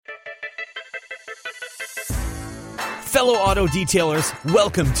Fellow auto detailers,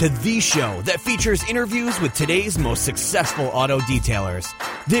 welcome to the show that features interviews with today's most successful auto detailers.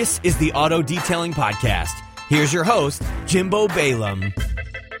 This is the Auto Detailing Podcast. Here's your host, Jimbo Balaam.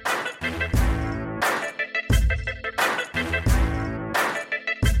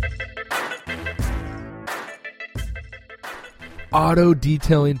 Auto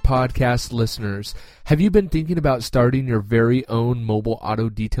Detailing Podcast listeners, have you been thinking about starting your very own mobile auto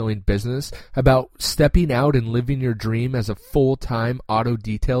detailing business? About stepping out and living your dream as a full-time auto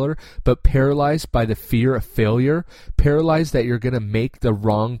detailer, but paralyzed by the fear of failure? Paralyzed that you're going to make the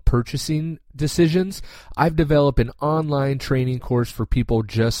wrong purchasing decisions? I've developed an online training course for people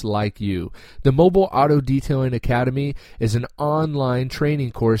just like you. The Mobile Auto Detailing Academy is an online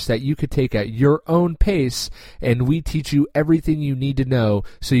training course that you could take at your own pace, and we teach you everything you need to know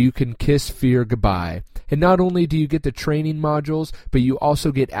so you can kiss fear goodbye. And not only do you get the training modules, but you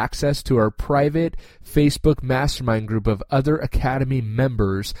also get access to our private Facebook mastermind group of other Academy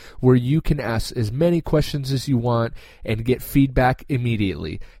members where you can ask as many questions as you want and get feedback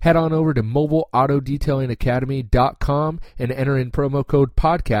immediately. Head on over to mobileautodetailingacademy.com and enter in promo code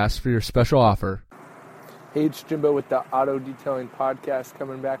podcast for your special offer. Hey, it's Jimbo with the Auto Detailing Podcast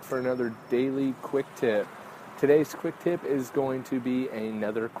coming back for another daily quick tip. Today's quick tip is going to be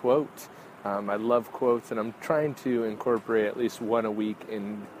another quote. I love quotes, and I'm trying to incorporate at least one a week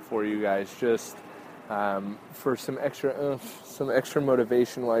in for you guys, just for some extra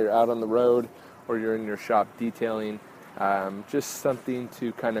motivation while you're out on the road or you're in your shop detailing. Just something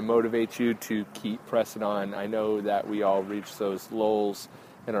to kind of motivate you to keep pressing on. I know that we all reach those lulls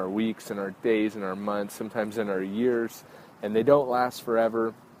in our weeks, in our days, in our months, sometimes in our years, and they don't last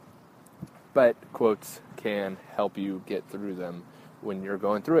forever, but quotes can help you get through them when you're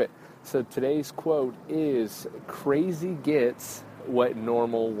going through it. So today's quote is, crazy gets what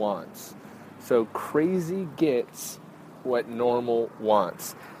normal wants. So crazy gets what normal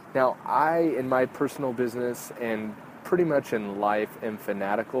wants. Now, I, in my personal business and pretty much in life, am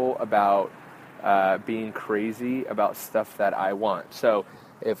fanatical about being crazy about stuff that I want. So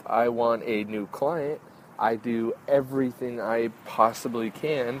if I want a new client, I do everything I possibly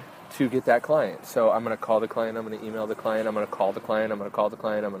can to get that client. So I'm going to call the client, I'm going to email the client, I'm going to call the client, I'm going to call the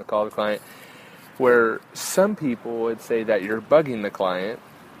client, I'm going to call the client. Where some people would say that you're bugging the client,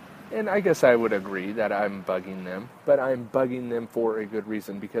 and I guess I would agree that I'm bugging them, but I'm bugging them for a good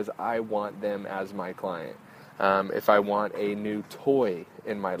reason, because I want them as my client. If I want a new toy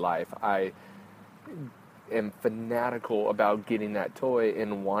in my life, I am fanatical about getting that toy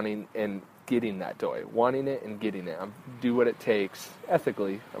and wanting and getting that toy, wanting it and getting it. Do what it takes,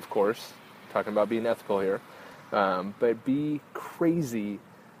 ethically, of course. Talking about being ethical here, but be crazy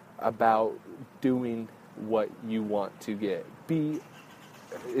about doing what you want to get. Be,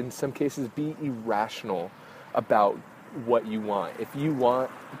 in some cases, be irrational about what you want. If you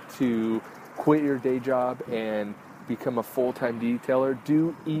want to quit your day job and become a full-time detailer,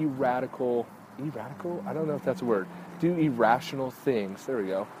 do irrational? I don't know if that's a word. Do irrational things. There we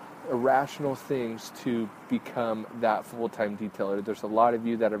go. Irrational things to become that full-time detailer. There's a lot of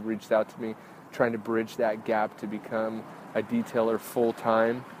you that have reached out to me trying to bridge that gap to become a detailer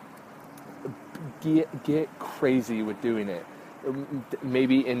full-time. Get crazy with doing it.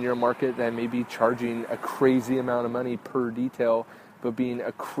 Maybe in your market that may be charging a crazy amount of money per detail, but being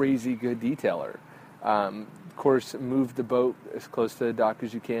a crazy good detailer. Of course, move the boat as close to the dock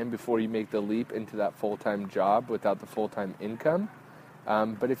as you can before you make the leap into that full-time job without the full-time income.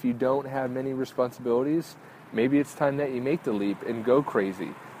 But if you don't have many responsibilities, maybe it's time that you make the leap and go crazy.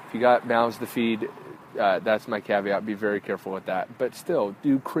 If you got mouths to feed, that's my caveat. Be very careful with that. But still,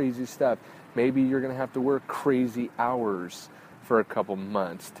 do crazy stuff. Maybe you're going to have to work crazy hours for a couple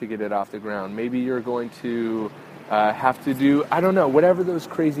months to get it off the ground. Maybe you're going to have to do, I don't know, whatever those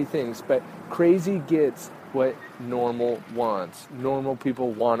crazy things. But crazy gets what normal wants. Normal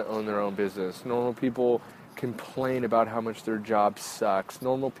people want to own their own business. Normal people complain about how much their job sucks.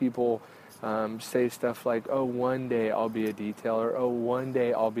 Normal people say stuff like, oh, one day I'll be a detailer. Oh, one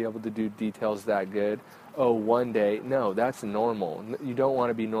day I'll be able to do details that good. Oh, one day. No, that's normal. You don't want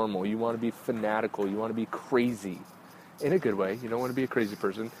to be normal. You want to be fanatical. You want to be crazy in a good way. You don't want to be a crazy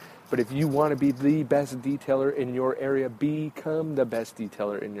person. But if you want to be the best detailer in your area, become the best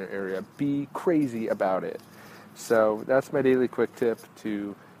detailer in your area. Be crazy about it. So that's my daily quick tip,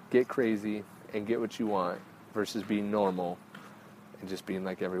 to get crazy and get what you want versus being normal and just being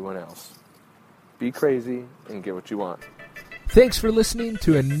like everyone else. Be crazy and get what you want. Thanks for listening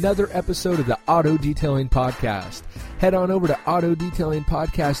to another episode of the Auto Detailing Podcast. Head on over to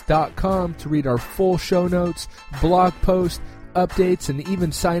autodetailingpodcast.com to read our full show notes, blog post, updates, and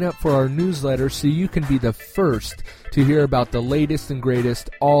even sign up for our newsletter so you can be the first to hear about the latest and greatest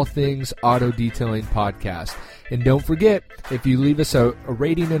all things auto detailing podcast. And don't forget, if you leave us a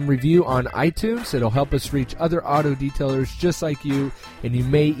rating and review on iTunes, it'll help us reach other auto detailers just like you, and you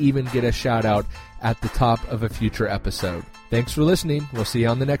may even get a shout out at the top of a future episode. Thanks for listening. We'll see you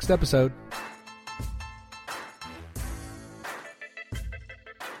on the next episode.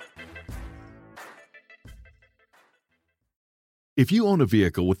 If you own a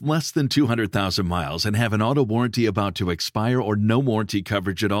vehicle with less than 200,000 miles and have an auto warranty about to expire or no warranty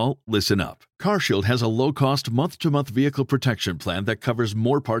coverage at all, listen up. CarShield has a low-cost month-to-month vehicle protection plan that covers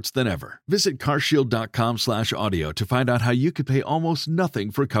more parts than ever. Visit carshield.com/audio to find out how you could pay almost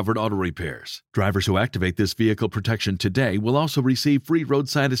nothing for covered auto repairs. Drivers who activate this vehicle protection today will also receive free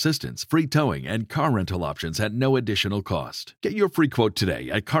roadside assistance, free towing, and car rental options at no additional cost. Get your free quote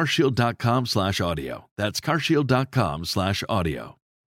today at carshield.com/audio. That's carshield.com/audio.